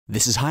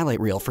This is Highlight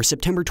Reel for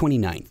September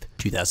 29th,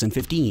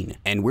 2015,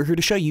 and we're here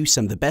to show you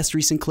some of the best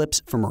recent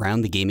clips from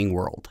around the gaming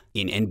world.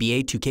 In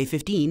NBA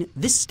 2K15,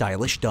 this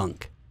stylish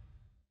dunk.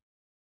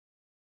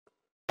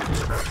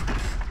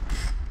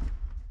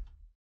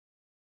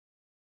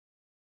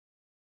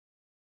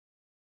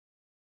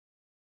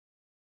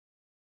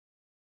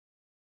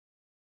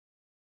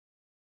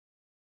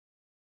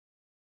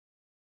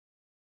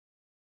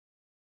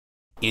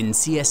 In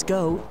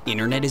CSGO,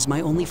 Internet is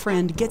My Only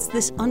Friend gets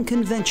this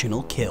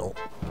unconventional kill.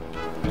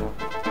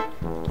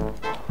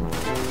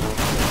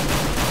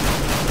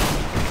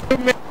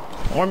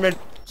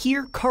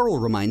 Here, Karl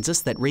reminds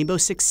us that Rainbow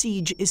Six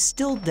Siege is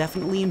still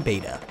definitely in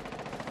beta.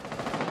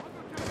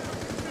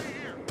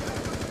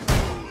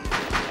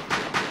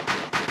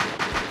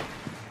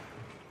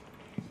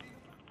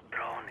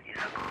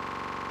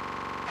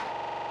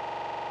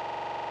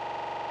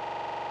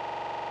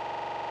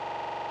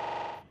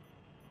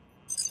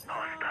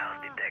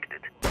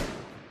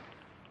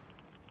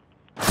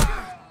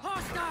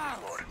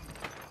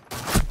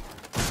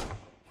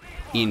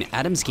 In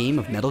Adam's game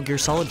of Metal Gear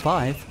Solid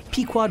 5,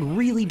 Pequod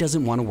really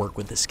doesn't want to work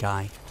with this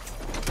guy.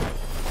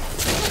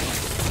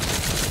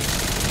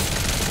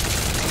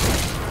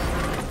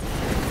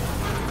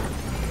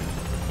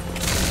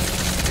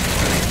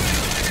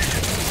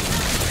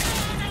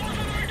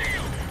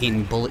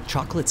 In Bullet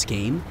Chocolate's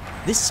game,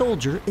 this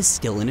soldier is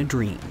still in a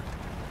dream.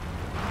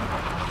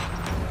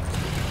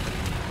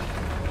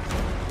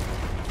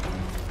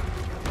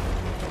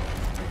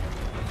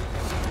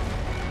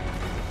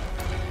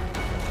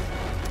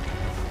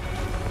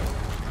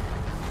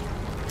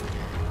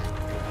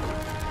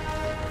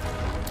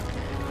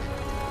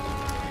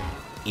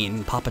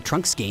 In Papa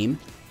Trunk's game,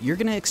 you're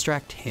gonna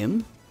extract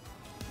him?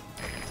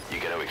 You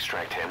gonna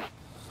extract him?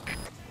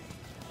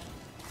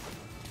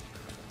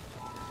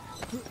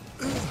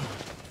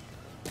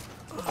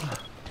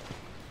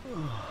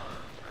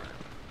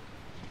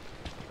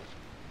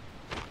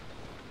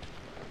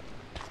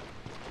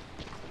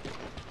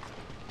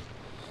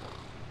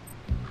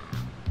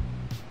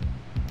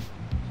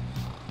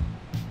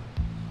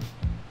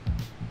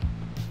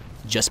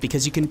 Just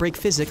because you can break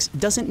physics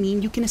doesn't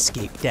mean you can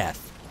escape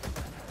death.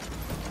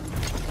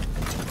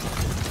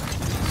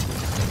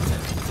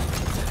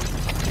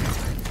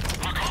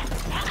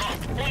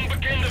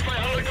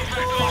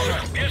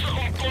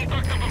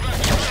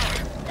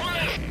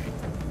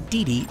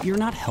 Dee, you're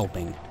not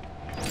helping.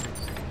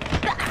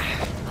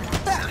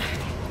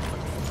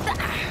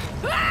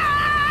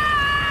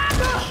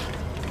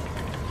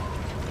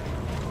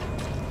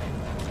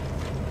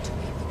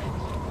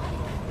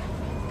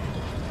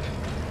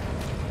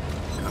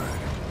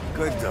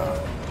 Good dog.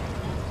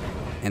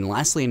 And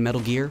lastly in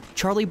Metal Gear,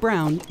 Charlie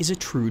Brown is a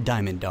true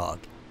diamond dog.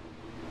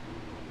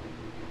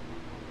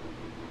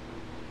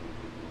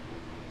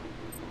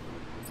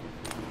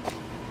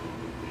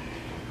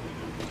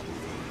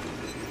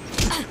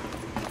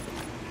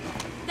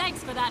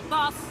 Thanks for that,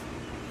 boss.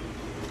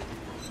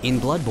 In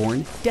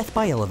Bloodborne, death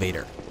by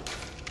elevator.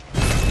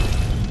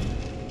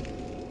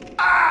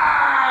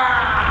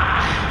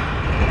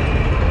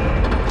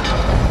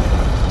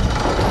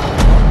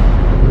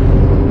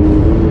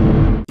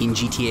 In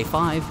GTA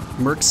 5,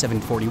 Merc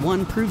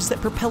 741 proves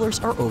that propellers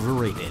are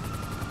overrated.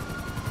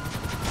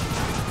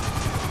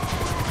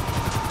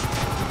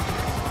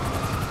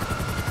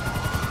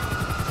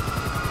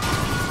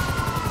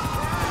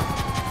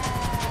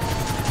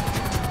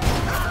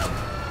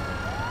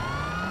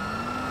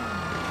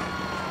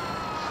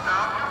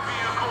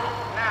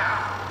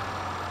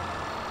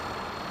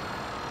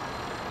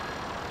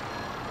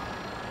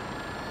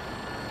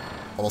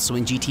 Also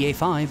in GTA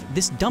 5,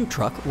 this dump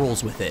truck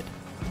rolls with it.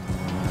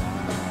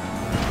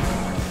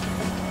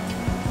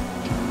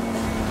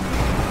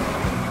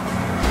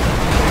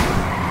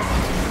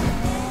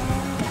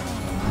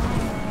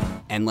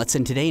 And let's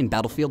end today in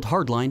Battlefield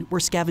Hardline,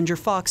 where Scavenger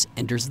Fox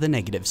enters the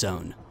negative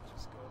zone.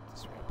 Just go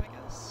this ramp, I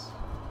guess.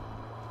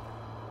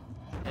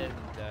 And,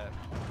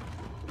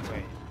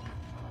 wait,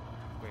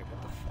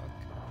 what the fuck?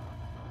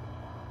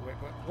 Wait,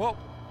 whoa,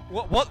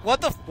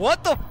 what the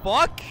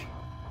fuck?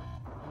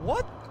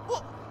 What?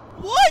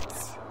 What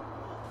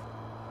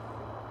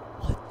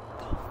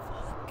the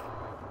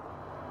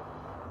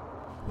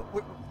fuck?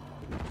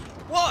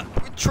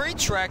 What? Train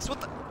tracks?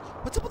 What's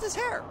up with his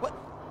hair?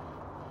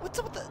 What's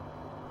up with the...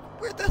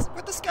 Where'd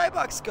the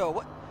skybox go?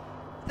 What?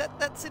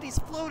 That city's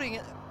floating.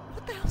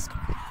 What the hell's going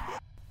on?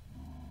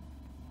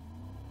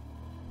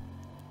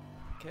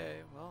 Okay,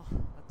 well...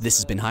 This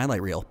has been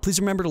Highlight Reel. Please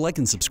remember to like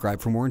and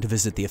subscribe for more and to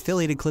visit the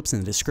affiliated clips in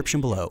the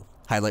description below.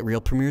 Highlight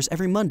Reel premieres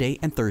every Monday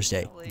and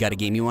Thursday. Got a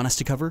game you want us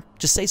to cover?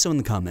 Just say so in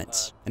the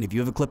comments. And if you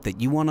have a clip that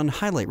you want on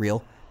Highlight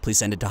Reel, please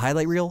send it to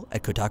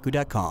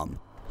highlightreel@kotaku.com.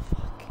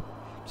 Fuck.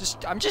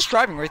 I'm just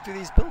driving right through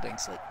these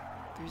buildings. Like,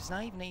 there's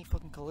not even any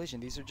fucking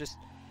collision. These are just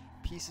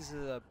pieces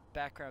of the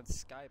background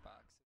skybox.